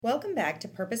Welcome back to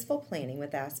Purposeful Planning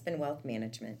with Aspen Wealth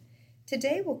Management.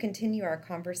 Today we'll continue our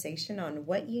conversation on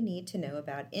what you need to know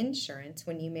about insurance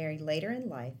when you marry later in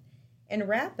life and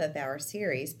wrap up our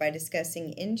series by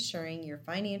discussing insuring your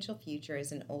financial future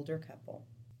as an older couple.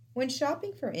 When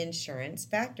shopping for insurance,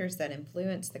 factors that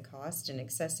influence the cost and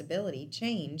accessibility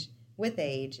change with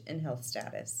age and health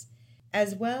status,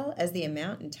 as well as the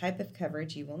amount and type of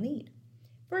coverage you will need.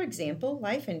 For example,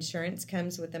 life insurance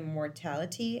comes with a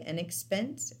mortality and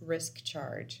expense risk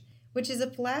charge, which is a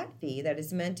flat fee that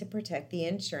is meant to protect the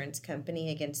insurance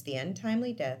company against the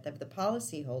untimely death of the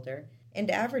policyholder and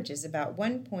averages about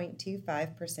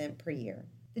 1.25% per year.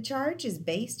 The charge is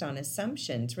based on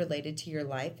assumptions related to your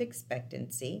life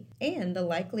expectancy and the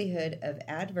likelihood of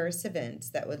adverse events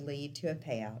that would lead to a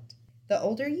payout. The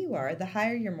older you are, the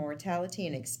higher your mortality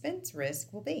and expense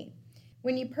risk will be.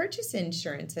 When you purchase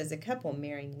insurance as a couple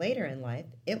marrying later in life,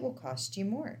 it will cost you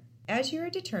more. As you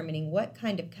are determining what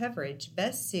kind of coverage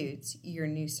best suits your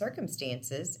new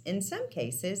circumstances, in some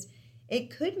cases,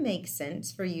 it could make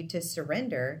sense for you to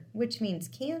surrender, which means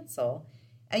cancel,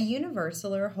 a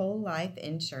universal or whole life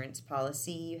insurance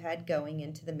policy you had going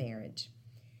into the marriage.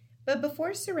 But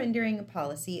before surrendering a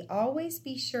policy, always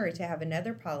be sure to have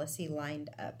another policy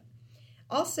lined up.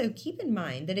 Also, keep in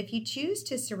mind that if you choose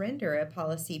to surrender a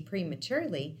policy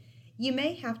prematurely, you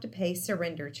may have to pay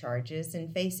surrender charges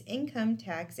and face income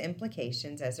tax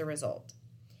implications as a result.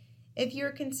 If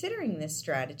you're considering this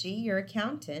strategy, your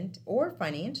accountant or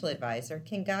financial advisor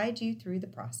can guide you through the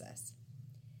process.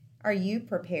 Are you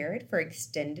prepared for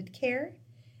extended care?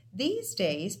 These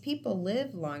days, people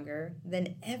live longer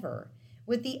than ever,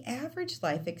 with the average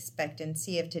life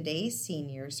expectancy of today's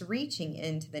seniors reaching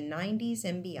into the 90s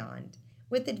and beyond.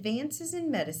 With advances in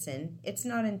medicine, it's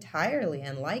not entirely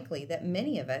unlikely that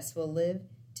many of us will live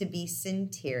to be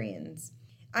centenarians.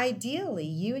 Ideally,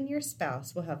 you and your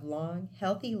spouse will have long,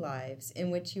 healthy lives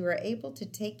in which you are able to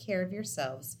take care of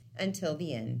yourselves until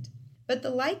the end. But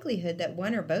the likelihood that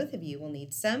one or both of you will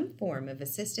need some form of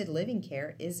assisted living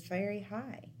care is very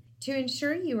high. To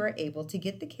ensure you are able to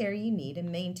get the care you need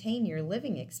and maintain your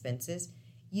living expenses,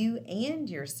 you and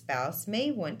your spouse may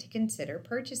want to consider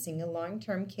purchasing a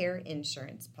long-term care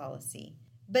insurance policy.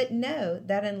 But know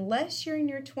that unless you're in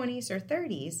your 20s or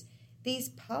 30s, these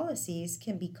policies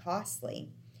can be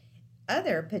costly.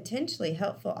 Other potentially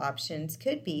helpful options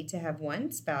could be to have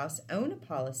one spouse own a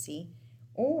policy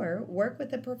or work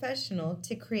with a professional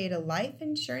to create a life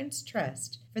insurance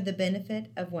trust for the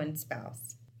benefit of one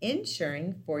spouse.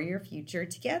 Insuring for your future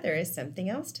together is something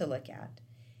else to look at.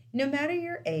 No matter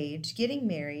your age, getting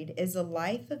married is a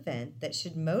life event that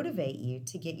should motivate you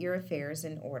to get your affairs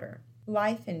in order.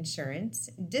 Life insurance,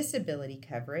 disability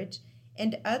coverage,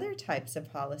 and other types of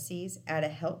policies add a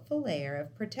helpful layer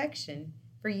of protection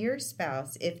for your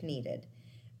spouse if needed.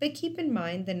 But keep in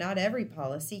mind that not every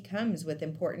policy comes with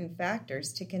important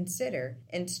factors to consider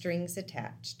and strings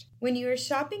attached. When you are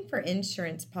shopping for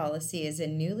insurance policy as a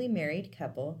newly married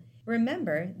couple,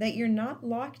 remember that you're not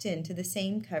locked into the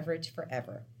same coverage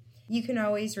forever. You can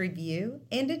always review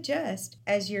and adjust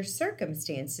as your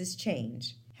circumstances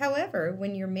change. However,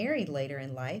 when you're married later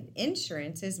in life,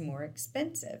 insurance is more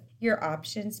expensive. Your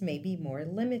options may be more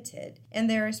limited, and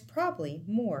there is probably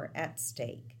more at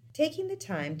stake. Taking the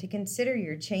time to consider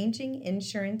your changing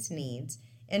insurance needs,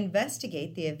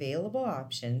 investigate the available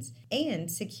options,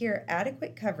 and secure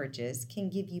adequate coverages can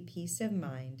give you peace of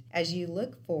mind as you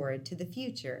look forward to the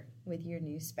future with your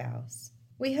new spouse.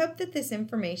 We hope that this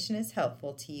information is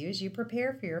helpful to you as you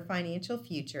prepare for your financial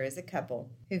future as a couple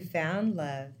who found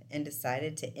love and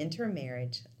decided to enter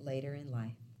marriage later in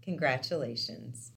life. Congratulations.